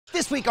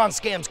This week on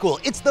Scam School,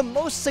 it's the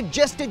most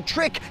suggested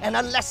trick and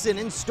a lesson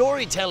in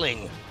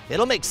storytelling.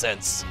 It'll make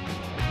sense.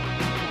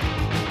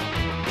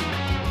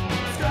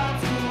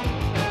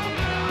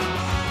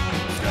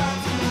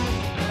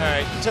 All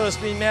right, toast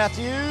me,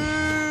 Matthew.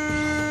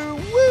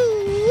 Woo,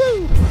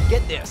 woo.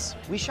 Get this,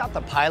 we shot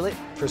the pilot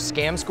for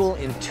Scam School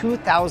in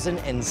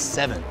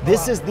 2007.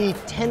 This is the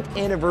 10th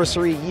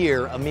anniversary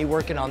year of me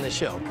working on this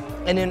show.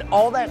 And in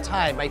all that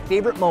time, my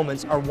favorite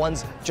moments are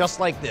ones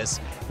just like this,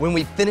 when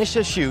we finish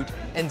a shoot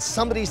and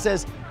somebody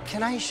says,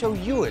 "Can I show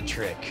you a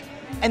trick?"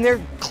 And they're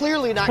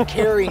clearly not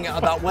caring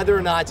about whether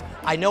or not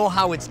I know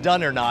how it's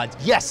done or not.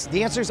 Yes,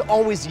 the answer is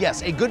always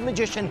yes. A good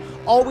magician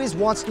always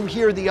wants to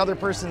hear the other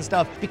person's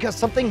stuff because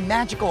something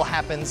magical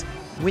happens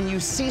when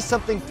you see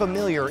something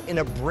familiar in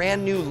a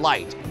brand new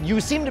light. You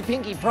seem to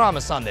pinky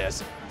promise on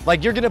this.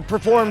 Like you're gonna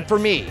perform for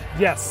me.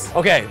 Yes.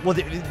 Okay, well,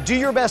 do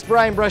your best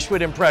Brian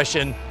Brushwood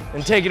impression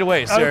and take it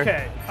away, sir.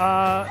 Okay,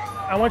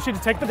 I want you to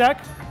take the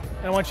deck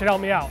and I want you to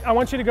help me out. I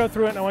want you to go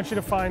through it and I want you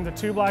to find the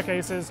 2 black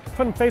aces,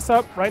 put them face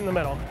up right in the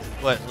middle.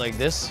 What, like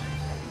this?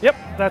 Yep,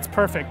 that's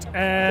perfect.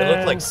 And They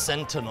look like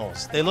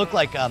sentinels. They look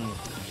like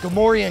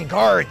Gamorrean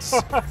guards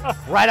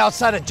right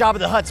outside of Jabba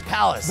the Hutt's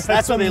palace.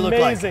 That's what they look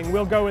like. Amazing,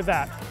 we'll go with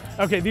that.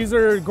 Okay, these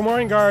are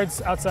Gamorrean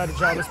guards outside of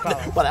Jabba's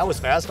palace. Well, that was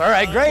fast. All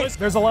right, great.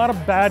 There's a lot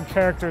of bad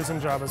characters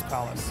in Jabba's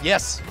palace.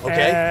 Yes,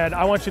 okay. And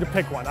I want you to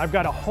pick one. I've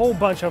got a whole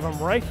bunch of them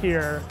right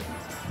here.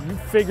 You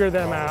figure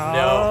them out.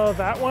 no.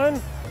 That one?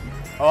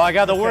 Oh, I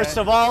got the worst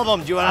of all of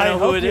them. Do you want to know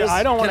who it is?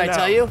 I don't want to know.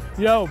 Can I tell you?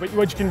 No, but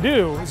what you can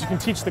do is you can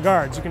teach the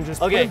guards. You can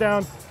just put them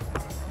down,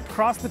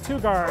 cross the 2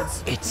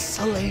 guards. It's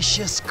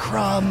Salacious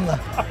Crumb.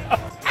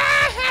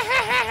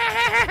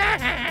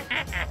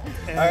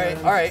 All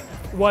right.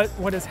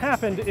 What has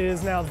happened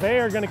is now they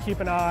are going to keep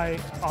an eye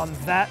on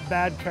that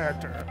bad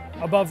character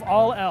above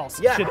all else.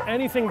 Yeah. Should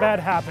anything bad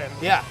happen.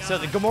 Yeah, so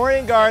the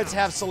Gamorrean guards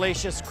have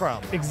Salacious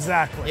Crumb.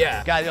 Exactly.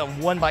 Yeah, got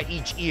one by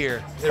each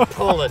ear. They're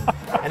pulling,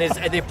 and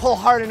they pull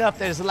hard enough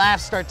that his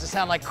laughs start to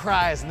sound like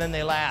cries, and then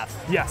they laugh.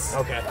 Yes.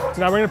 Okay.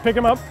 So now we're going to pick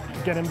him up,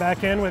 get him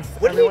back in with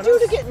What do you do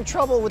else. to get in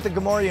trouble with the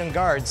Gamorrean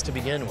guards to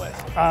begin with?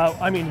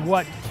 I mean,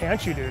 what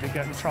can't you do to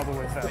get in trouble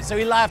with them? So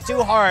he laughed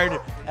too hard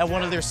at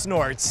one of their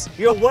snorts.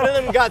 You know, one of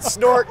them got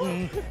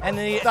snorting, and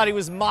then he thought he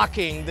was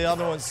mocking the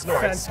other one's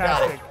snorts.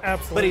 Fantastic,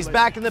 absolutely. But he's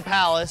back in the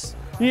palace.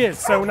 He is.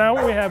 So now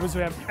what we have is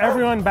we have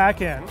everyone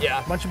back in.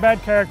 Yeah. A bunch of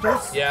bad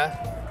characters. Yeah.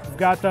 We've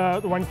got the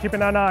one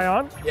keeping an eye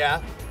on.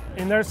 Yeah.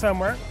 In there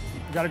somewhere.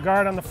 We've got a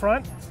guard on the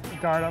front, a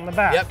guard on the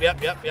back.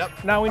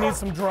 Yep. Now we need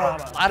some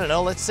drama. I don't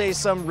know, let's say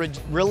some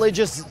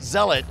religious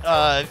zealot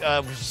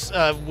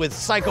with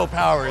psycho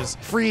powers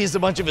frees a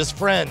bunch of his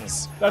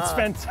friends. That's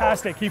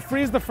fantastic. He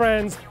frees the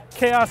friends,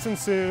 chaos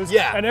ensues,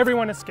 Yeah. and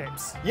everyone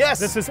escapes. Yes.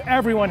 This is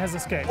everyone has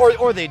escaped.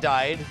 Or they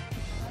died.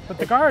 But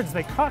the guards,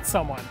 they caught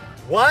someone.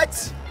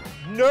 What?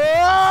 No!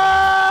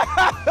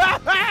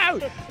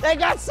 They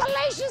got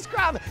Salacious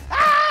Crumb!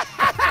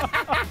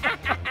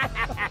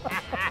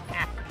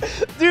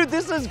 Dude,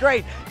 this is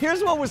great.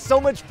 Here's what was so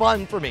much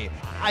fun for me.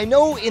 I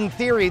know in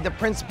theory the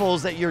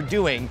principles that you're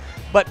doing,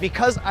 but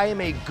because I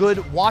am a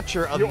good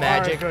watcher of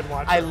magic,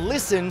 I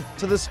listen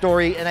to the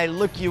story and I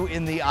look you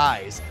in the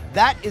eyes.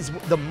 That is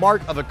the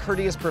mark of a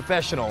courteous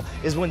professional,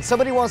 is when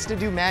somebody wants to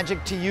do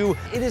magic to you,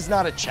 it is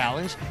not a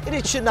challenge, and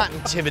it should not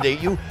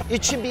intimidate you.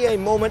 It should be a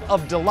moment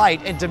of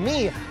delight. And to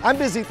me, I'm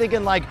busy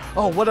thinking like,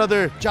 oh, what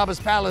other Jabba's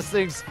Palace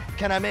things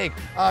can I make?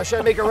 Should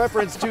I make a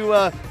reference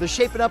to the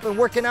Shaping Up and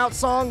Working Out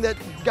song that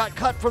got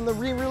cut from the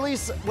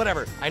re-release?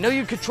 Whatever. I know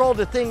you controlled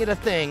a thing at a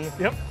thing.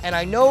 Yep. And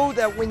I know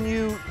that when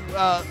you,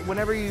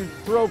 whenever you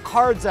throw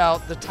cards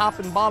out, the top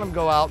and bottom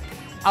go out.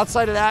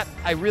 Outside of that,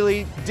 I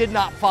really did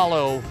not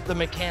follow the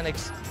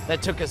mechanics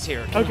that took us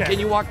here. Can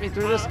you walk me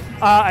through this?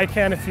 I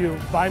can if you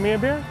buy me a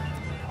beer.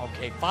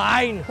 Okay,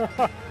 fine.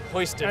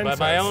 Hoisted by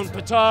my own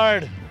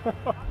petard.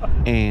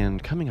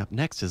 And coming up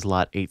next is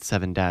lot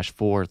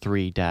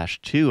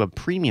 87-43-2, a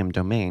premium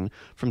domain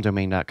from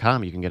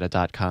domain.com. You can get a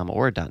 .com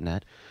or a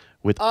 .net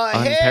with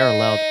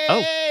unparalleled.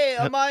 Hey,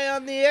 am I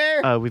on the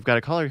air? We've got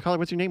a caller. Caller,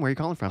 what's your name? Where are you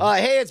calling from?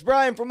 Hey, it's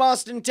Brian from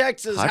Austin,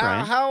 Texas. Hi,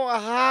 Brian.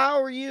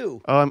 How are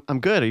you? Oh, I'm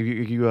good. Are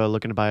you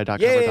looking to buy a .com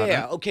or Yeah.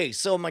 .net? Okay,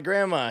 so my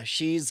grandma,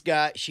 she used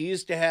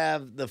to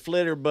have the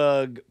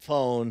Flitterbug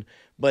phone,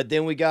 but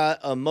then we got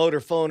a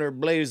Motophoner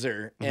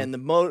Blazer, and the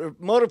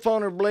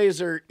Motophoner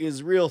Blazer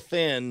is real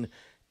thin,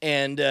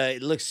 and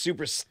it looks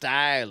super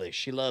stylish.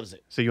 She loves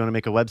it. So you want to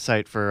make a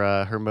website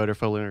for her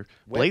Motophoner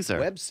Blazer?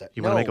 Website?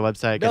 You want to make a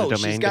website, get a domain,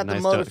 she's got get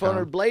the nice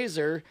Motophoner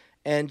Blazer,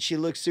 and she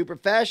looks super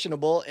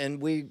fashionable,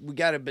 and we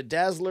got a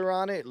bedazzler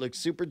on it. It looks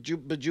super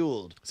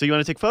bejeweled. So you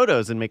want to take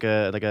photos and make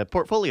a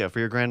portfolio for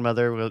your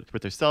grandmother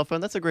with her cell phone?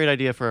 That's a great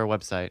idea for a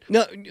website.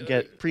 No,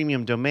 get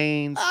premium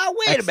domains.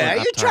 Wait a minute.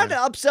 Are you trying to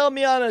upsell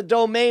me on a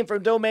domain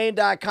from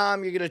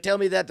domain.com? You're going to tell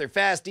me that they're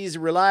fast, easy,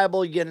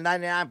 reliable, you get a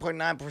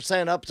 99.9%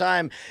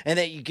 uptime, and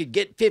that you could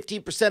get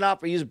 15%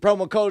 off by using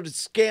promo code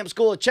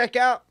SCAMSchool at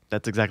checkout?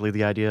 That's exactly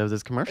the idea of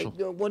this commercial.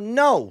 Well,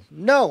 no.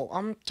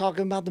 I'm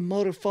talking about the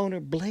Motophoner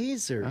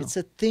Blazer. It's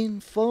a thin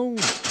phone.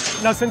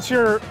 Now, since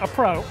you're a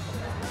pro,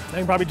 I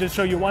can probably just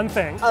show you one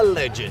thing. A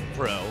legend,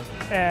 pro.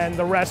 And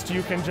the rest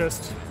you can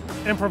just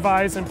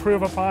improvise,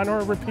 improve upon,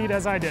 or repeat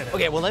as I did it.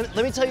 Okay, well, let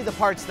me tell you the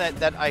parts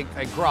that I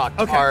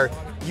grokked are,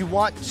 you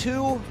want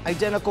 2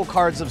 identical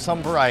cards of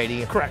some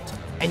variety. Correct.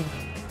 And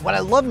what I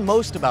love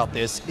most about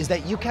this is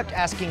that you kept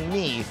asking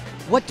me,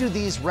 what do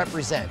these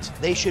represent?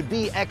 They should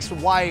be X,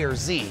 Y, or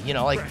Z. You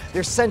know, like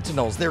they're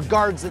sentinels, they're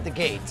guards at the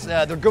gates,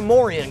 they're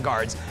Gamorrean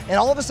guards. And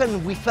all of a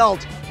sudden we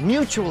felt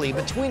mutually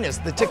between us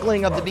the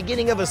tickling of the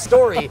beginning of a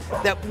story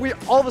that we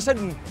all of a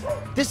sudden,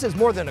 this is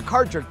more than a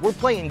card trick. We're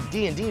playing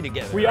D&D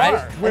together, We right?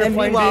 are. We're and then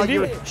playing meanwhile, D&D.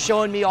 you're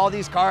showing me all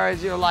these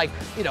cards. You're like,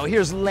 you know,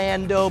 here's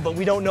Lando, but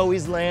we don't know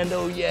he's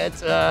Lando yet.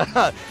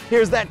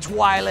 Here's that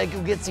Twi'lek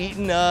who gets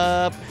eaten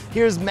up.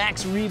 Here's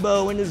Max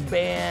Rebo and his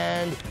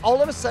band.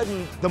 All of a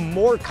sudden, the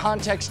more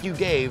context you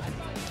gave,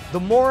 the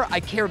more I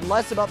cared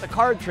less about the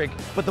card trick,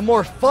 but the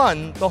more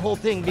fun the whole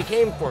thing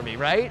became for me,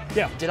 right?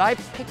 Yeah. Did I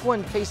pick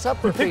one face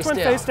up or face down?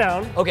 Pick one face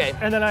down. Okay.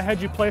 And then I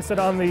had you place it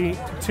on the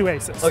 2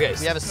 aces. Okay,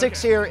 so you have a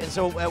 6 here, and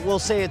so we'll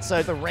say it's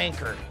the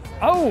Ranker,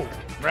 Oh,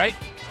 right?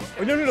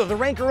 Oh, no, the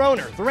Ranker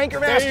owner, the Ranker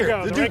There Master, you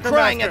go, the the dude Ranker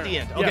crying Master. at the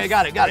end. Yes, Okay,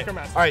 got it. Ranker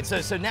Master. All right,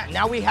 so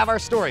now we have our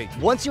story.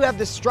 Once you have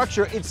this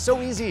structure, it's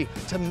so easy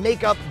to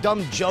make up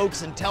dumb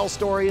jokes and tell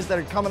stories that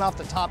are coming off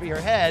the top of your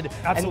head.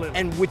 Absolutely.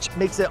 And which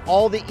makes it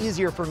all the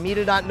easier for me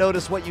to not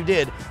notice what you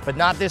did, but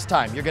not this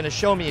time. You're gonna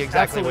show me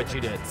exactly what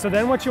you did. So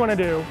then what you want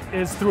to do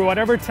is through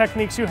whatever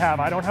techniques you have,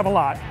 I don't have a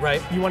lot,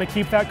 Right. you want to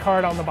keep that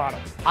card on the bottom.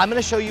 I'm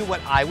gonna show you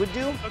what I would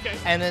do. Okay.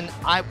 And then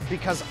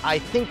because I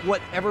think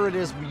whatever it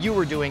is you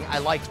were doing, I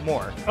liked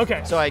more.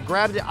 Okay. So I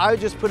grabbed it, I would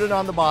just put it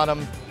on the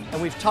bottom,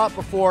 and we've taught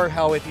before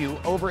how if you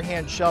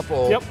overhand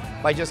shuffle,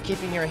 by just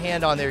keeping your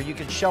hand on there, you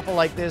can shuffle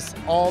like this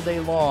all day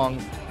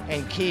long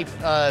and keep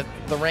the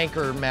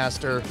Ranker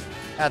Master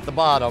at the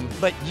bottom.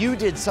 But you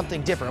did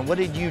something different. What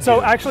did you do?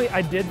 So actually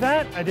I did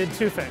that, I did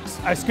 2 things.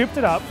 I scooped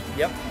it up,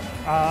 Yep.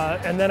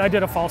 and then I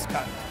did a false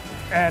cut.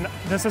 And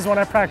this is when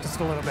I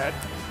practiced a little bit.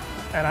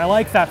 And I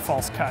like that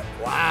false cut.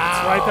 Wow.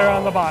 It's right there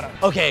on the bottom.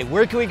 Okay,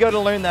 where can we go to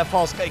learn that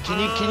false cut?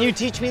 Can you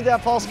teach me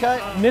that false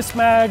cut? Miss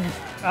Mag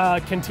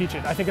can teach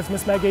it. I think it's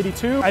Miss Mag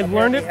 82. I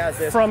learned he has it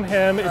this. from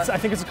him. I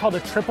think it's called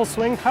a triple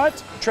swing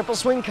cut. Triple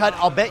swing cut.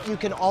 I'll bet you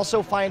can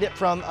also find it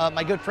from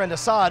my good friend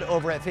Assad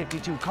over at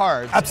 52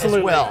 Cards Absolutely.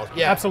 as well.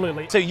 Yeah.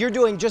 Absolutely. So you're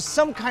doing just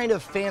some kind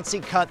of fancy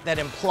cut that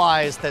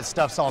implies that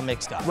stuff's all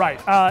mixed up.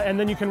 Right, and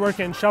then you can work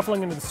in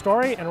shuffling into the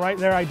story, and right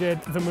there I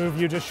did the move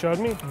you just showed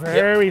me,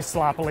 very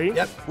sloppily.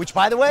 Yep, which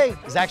by the way,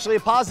 is actually a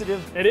positive.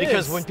 It is.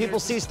 Because when people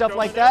see stuff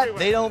like that,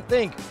 they don't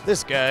think,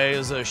 this guy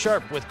is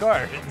sharp with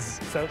cards.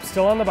 So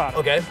still on the bottom.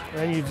 Okay. And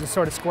then you just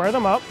sort of square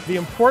them up. The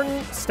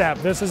important step,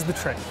 this is the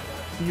trick.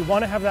 You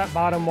want to have that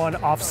bottom one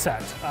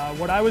offset.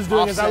 What I was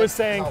doing is I was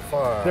saying, how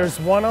far? there's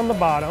one on the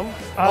bottom,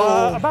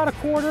 about a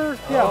quarter,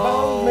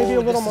 about maybe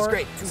a little this is more.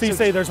 great. So you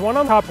say there's one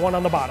on top, one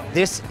on the bottom.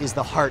 This is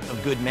the heart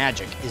of good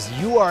magic, is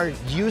you are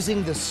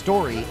using the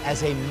story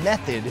as a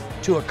method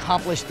to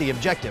accomplish the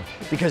objective.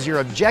 Because your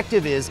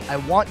objective is, I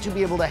want to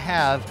be able to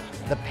have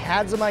the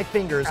pads of my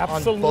fingers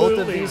on both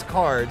of these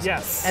cards.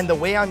 Yes. And the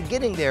way I'm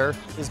getting there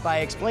is by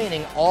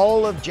explaining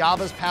all of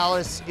Jabba's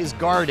palace is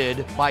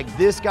guarded by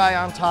this guy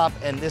on top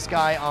and this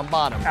guy on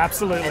bottom.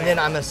 Absolutely. And then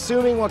I'm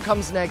assuming what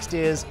comes next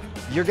is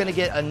you're gonna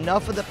get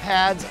enough of the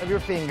pads of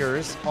your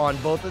fingers on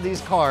both of these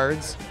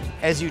cards.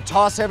 As you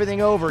toss everything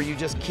over, you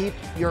just keep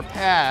your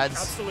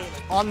pads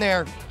on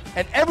there.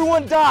 And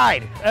everyone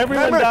died.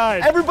 Everyone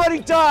died. Everybody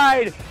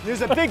died.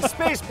 There's a big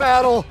space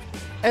battle.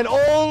 And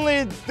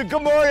only the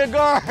Gamorrean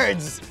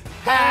guards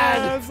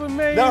had the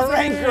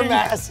Ranker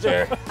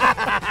Master.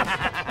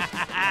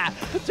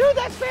 Dude,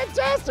 that's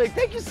fantastic.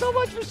 Thank you so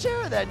much for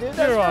sharing that, dude.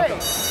 That's You're great.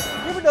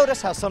 welcome. You ever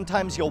notice how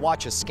sometimes you'll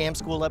watch a Scam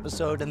School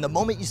episode and the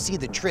moment you see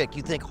the trick,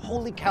 you think,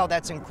 holy cow,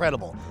 that's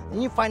incredible.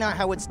 Then you find out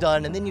how it's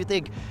done and then you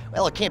think,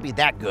 well, it can't be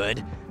that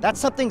good. That's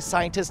something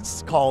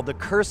scientists call the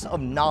curse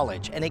of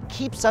knowledge, and it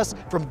keeps us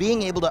from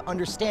being able to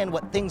understand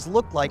what things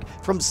look like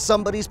from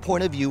somebody's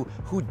point of view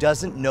who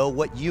doesn't know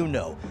what you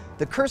know.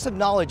 The curse of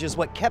knowledge is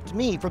what kept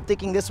me from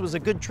thinking this was a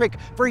good trick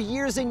for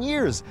years and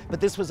years, but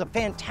this was a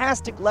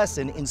fantastic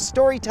lesson in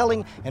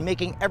storytelling and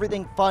making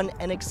everything fun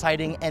and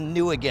exciting and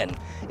new again.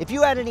 If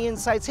you had any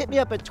insights, hit me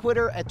up at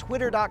Twitter at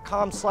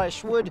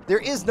twitter.com/Schwood. There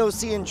is no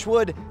C in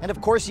Schwood, and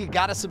of course you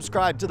gotta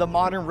subscribe to The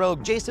Modern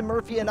Rogue. Jason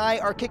Murphy and I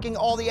are kicking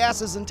all the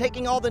asses and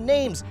taking all the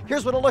names.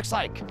 Here's what it looks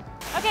like.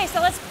 Okay,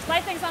 so let's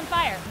light things on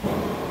fire.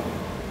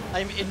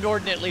 I'm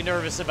inordinately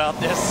nervous about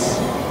this.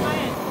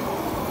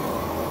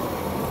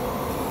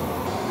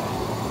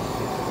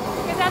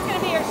 Because that's gonna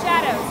be your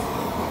shadows.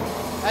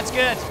 That's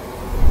good.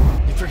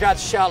 You forgot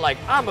to shout like,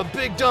 I'm a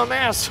big dumb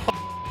asshole.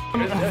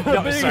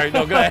 No, sorry,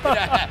 no, go ahead.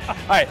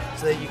 All right,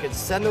 so that you can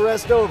send the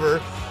rest over.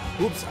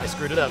 Oops, I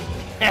screwed it up.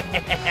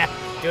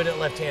 Doing it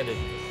left-handed.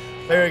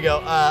 There we go.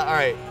 All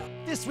right.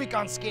 This week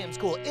on Scam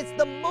School, it's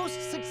the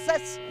most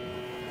success